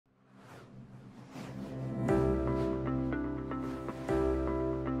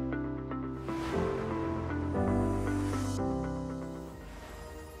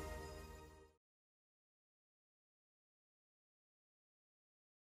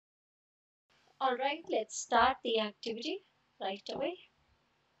Alright, let's start the activity right away.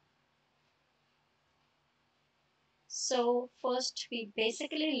 So first we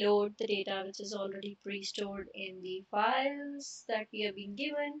basically load the data which is already pre-stored in the files that we have been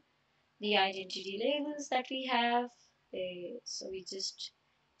given, the identity labels that we have. So we just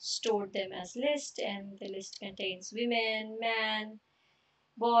stored them as list, and the list contains women, man,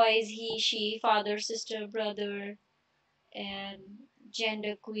 boys, he, she, father, sister, brother, and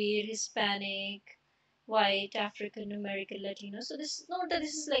gender, queer, Hispanic, white, African American, Latino. So this is not that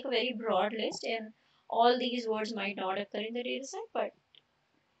this is like a very broad list, and all these words might not occur in the data set, but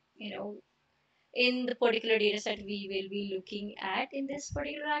you know, in the particular data set we will be looking at in this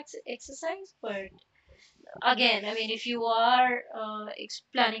particular exercise. But again, I mean, if you are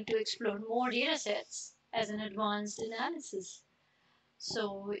planning to explore more data sets as an advanced analysis,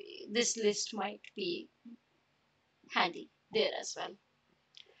 so this list might be handy there as well.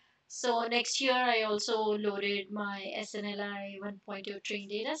 So next year I also loaded my SNLI 1.0 train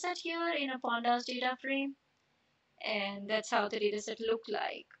dataset here in a pandas data frame, and that's how the dataset looked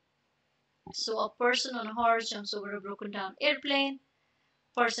like. So a person on a horse jumps over a broken down airplane.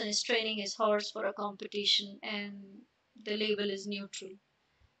 Person is training his horse for a competition, and the label is neutral.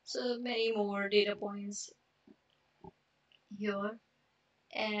 So many more data points here,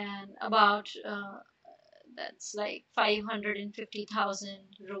 and about that's like 550,000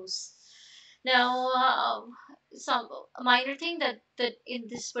 rows. Now, some a minor thing that in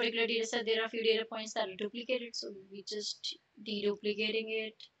this particular data set there are a few data points that are duplicated, so we just deduplicating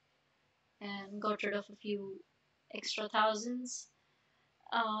it and got rid of a few extra thousands.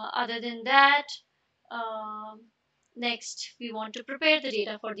 Other than that, um, next we want to prepare the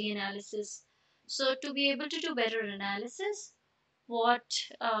data for the analysis. So to be able to do better analysis, what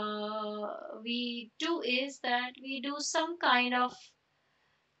we do is that we do some kind of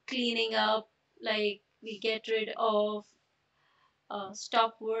cleaning up, like we get rid of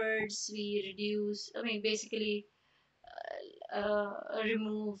stop words, we reduce, I mean, basically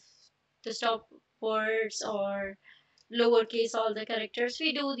remove the stop words or lowercase all the characters.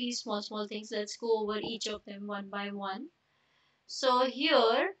 We do these small, small things. Let's go over each of them one by one. So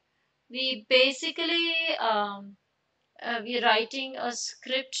here we basically we're writing a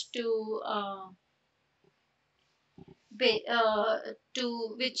script to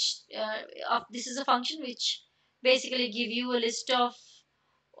which this is a function which basically give you a list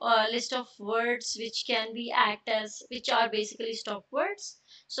of words which can be act as which are basically stop words.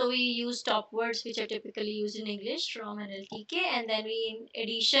 So we use stop words which are typically used in English from NLTK, and then we in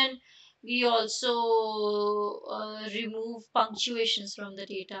addition we also remove punctuations from the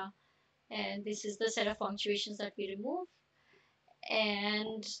data, and this is the set of punctuations that we remove.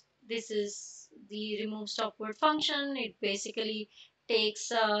 And this is the remove stop word function. It basically takes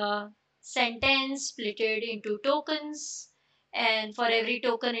a sentence, split it into tokens, and for every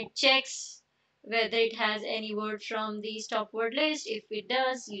token it checks whether it has any word from the stop word list. If it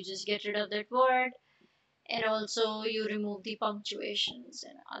does, you just get rid of that word, and also you remove the punctuations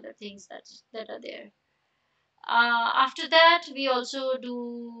and other things that are there. After that, we also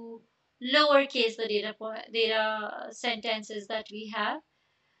do lowercase the data sentences that we have,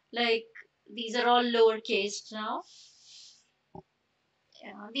 like these are all lowercase now.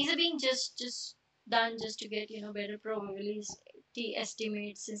 These are being just done just to get better probability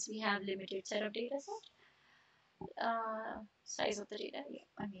estimates, since we have limited set of data set, size of the data. Yeah,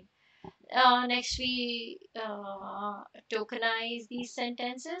 I mean, next we tokenize these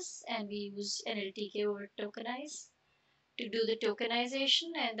sentences, and we use NLTK over tokenize to do the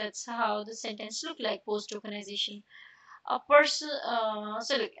tokenization, and that's how the sentence look like post tokenization.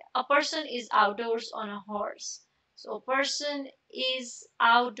 So look, a person is outdoors on a horse. So a person is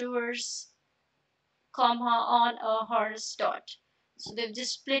outdoors comma on a horse dot. So they've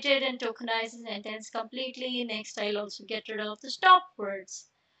just split it and tokenized the sentence completely. Next, I'll also get rid of the stop words.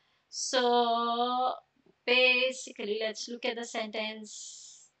 So basically, let's look at the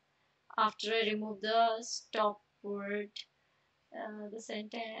sentence after I remove the stop word. The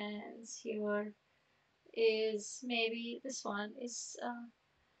sentence here is maybe this one is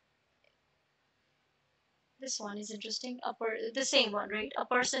interesting. The same one, right? A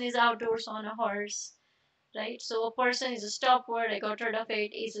person is outdoors on a horse, right? So a person is a stop word. I got rid of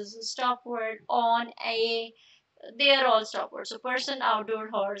it. Is a stop word on a. They are all stop words. So person, outdoor,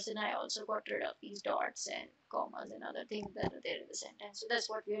 horse, and I also got rid of these dots and commas and other things that are there in the sentence. So that's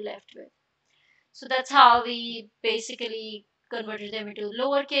what we're left with. So that's how we basically converted them into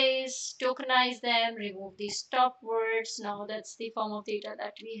lowercase, tokenize them, remove these stop words. Now that's the form of data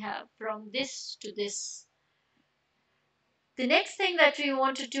that we have from this to this. The next thing that we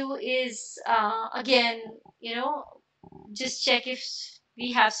want to do is, again, just check if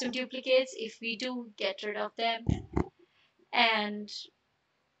we have some duplicates. If we do, get rid of them. And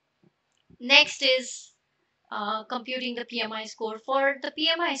next is computing the PMI score. For the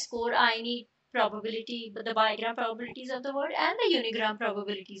PMI score, I need probability, the bigram probabilities of the word and the unigram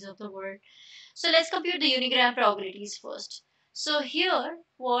probabilities of the word. So let's compute the unigram probabilities first. So here,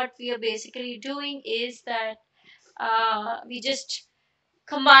 what we are basically doing is that we just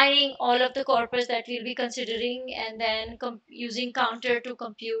combining all of the corpus that we'll be considering, and then using counter to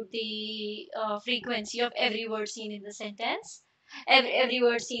compute the frequency of every word seen in the sentence, every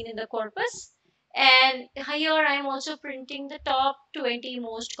word seen in the corpus. And here I'm also printing the top 20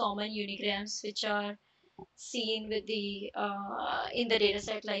 most common unigrams which are seen with the in the data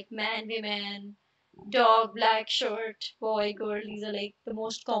set, like man, women, dog, black shirt, boy, girl. These are like the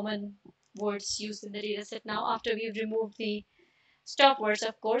most common words used in the data set. Now after we've removed the stop words,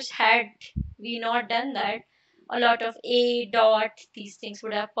 of course, had we not done that, a lot of a dot, these things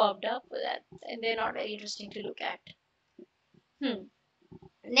would have popped up, and they're not very interesting to look at. Hmm.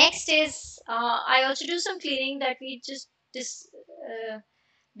 Next is, I also do some cleaning, that we just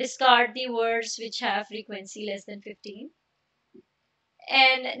discard the words which have frequency less than 15.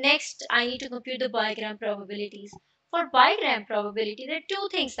 And next, I need to compute the bigram probabilities. For bigram probability, there are two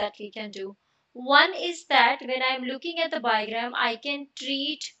things that we can do. One is that when I'm looking at the bigram, I can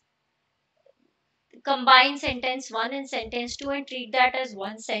treat combine sentence 1 and sentence 2 and treat that as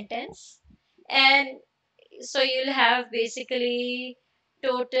one sentence. And so you'll have basically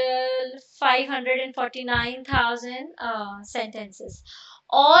total 549,000 sentences.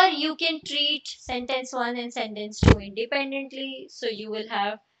 Or you can treat sentence 1 and sentence 2 independently, so you will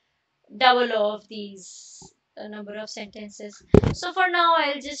have double of these number of sentences. So for now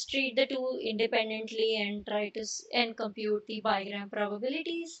I'll just treat the two independently and try to and compute the bigram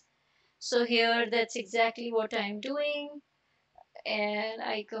probabilities. So here that's exactly what I'm doing, and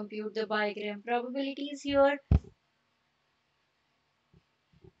I compute the bigram probabilities here.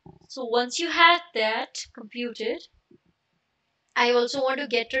 So once you have that computed, I also want to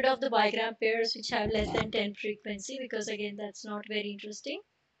get rid of the bigram pairs which have less than 10 frequency, because again that's not very interesting.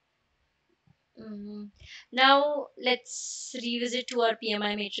 Now let's revisit to our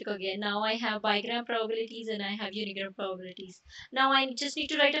PMI matrix again. Now I have bigram probabilities and I have unigram probabilities. Now I just need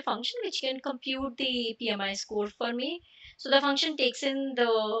to write a function which can compute the PMI score for me. So the function takes in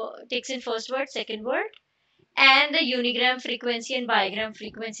first word, second word, and the unigram frequency and bigram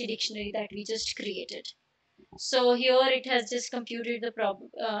frequency dictionary that we just created. So here it has just computed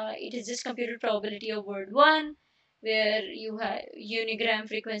it has just computed probability of word 1, where you have unigram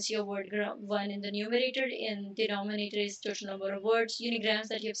frequency of word 1 in the numerator, in denominator is total number of words unigrams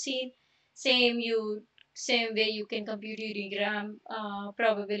that you have seen. Same way you can compute unigram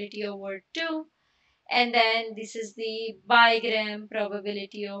probability of word 2, and then this is the bigram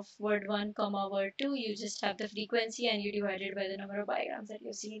probability of word 1 comma word 2. You just have the frequency and you divide it by the number of bigrams that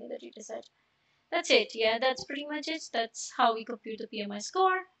you've seen in the data set. That's it. Yeah, that's pretty much it. That's how we compute the PMI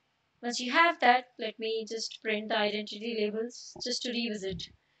score. Once you have that, let me just print the identity labels just to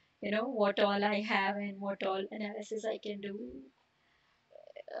revisit, what all I have and what all analysis I can do.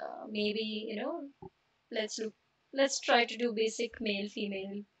 Maybe, let's look, let's try to do basic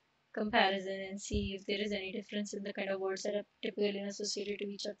male-female comparison and see if there is any difference in the kind of words that are typically associated to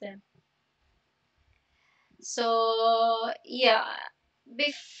each of them. So, yeah,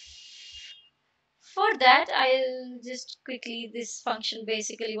 for that, I'll just quickly, this function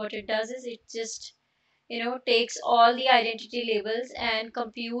basically what it does is it just, takes all the identity labels and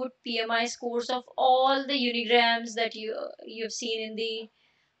compute PMI scores of all the unigrams that you've seen in the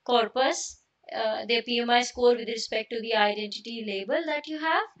corpus, their PMI score with respect to the identity label that you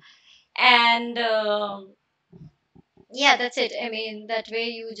have. And yeah, that's it. I mean, that way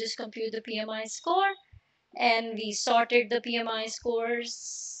you just compute the PMI score, and we sorted the PMI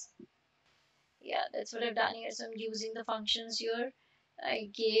scores. Yeah, that's what I've done here. So I'm using the functions here.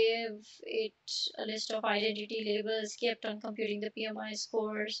 I gave it a list of identity labels, kept on computing the PMI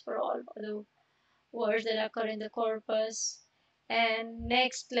scores for all the words that occur in the corpus. And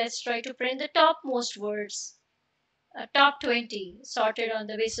next, let's try to print the topmost words, top 20, sorted on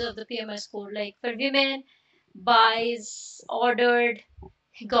the basis of the PMI score. Like for women, buys, ordered,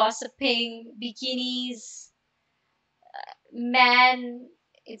 gossiping, bikinis, man,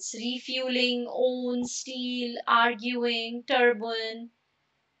 it's refueling, own, steal, arguing, turban,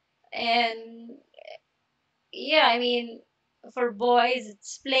 and yeah, I mean, for boys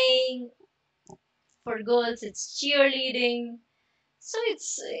it's playing, for girls it's cheerleading. So it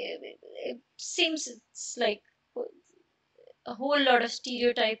seems it's like a whole lot of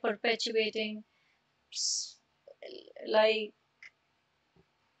stereotype perpetuating, s- like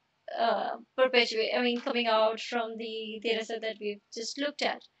I mean, coming out from the data set that we've just looked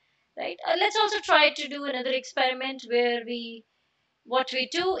at, right? Let's also try to do another experiment where what we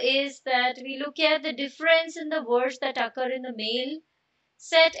do is that we look at the difference in the words that occur in the male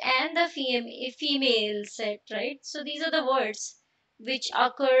set and the female set, right? So these are the words which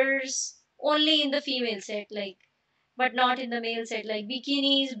occurs only in the female set, like, but not in the male set, like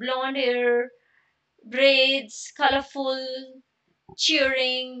bikinis, blonde hair, braids, colorful,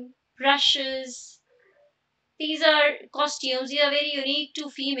 cheering, brushes. These are costumes, these are very unique to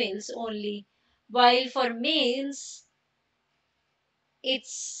females only. While for males,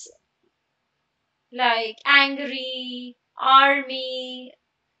 it's like angry, army,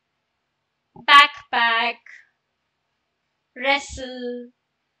 backpack, wrestle.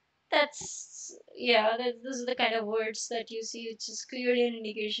 That's, yeah, those are the kind of words that you see, which is clearly an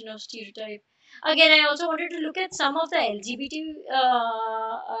indication of stereotype. Again, I also wanted to look at some of the LGBT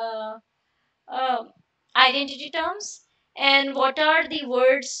identity terms, and what are the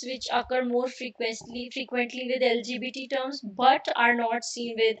words which occur more frequently with LGBT terms but are not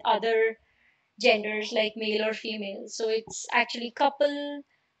seen with other genders like male or female. So it's actually couple,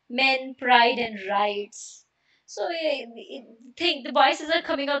 men, pride, and rights. So think the voices are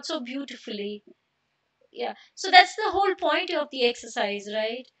coming out so beautifully. Yeah. So that's the whole point of the exercise,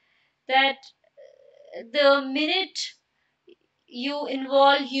 right? That the minute you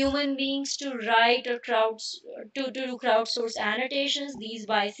involve human beings to write or to do crowdsource annotations, these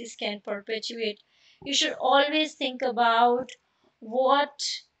biases can perpetuate. You should always think about what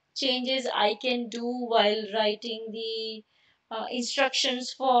changes I can do while writing the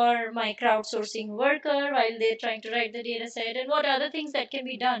instructions for my crowdsourcing worker while they're trying to write the data set, and what other things that can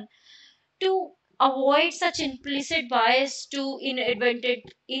be done to avoid such implicit bias to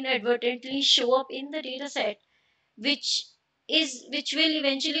inadvertently show up in the data set, which which will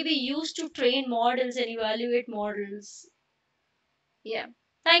eventually be used to train models and evaluate models. Yeah.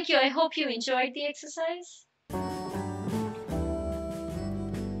 Thank you. I hope you enjoyed the exercise.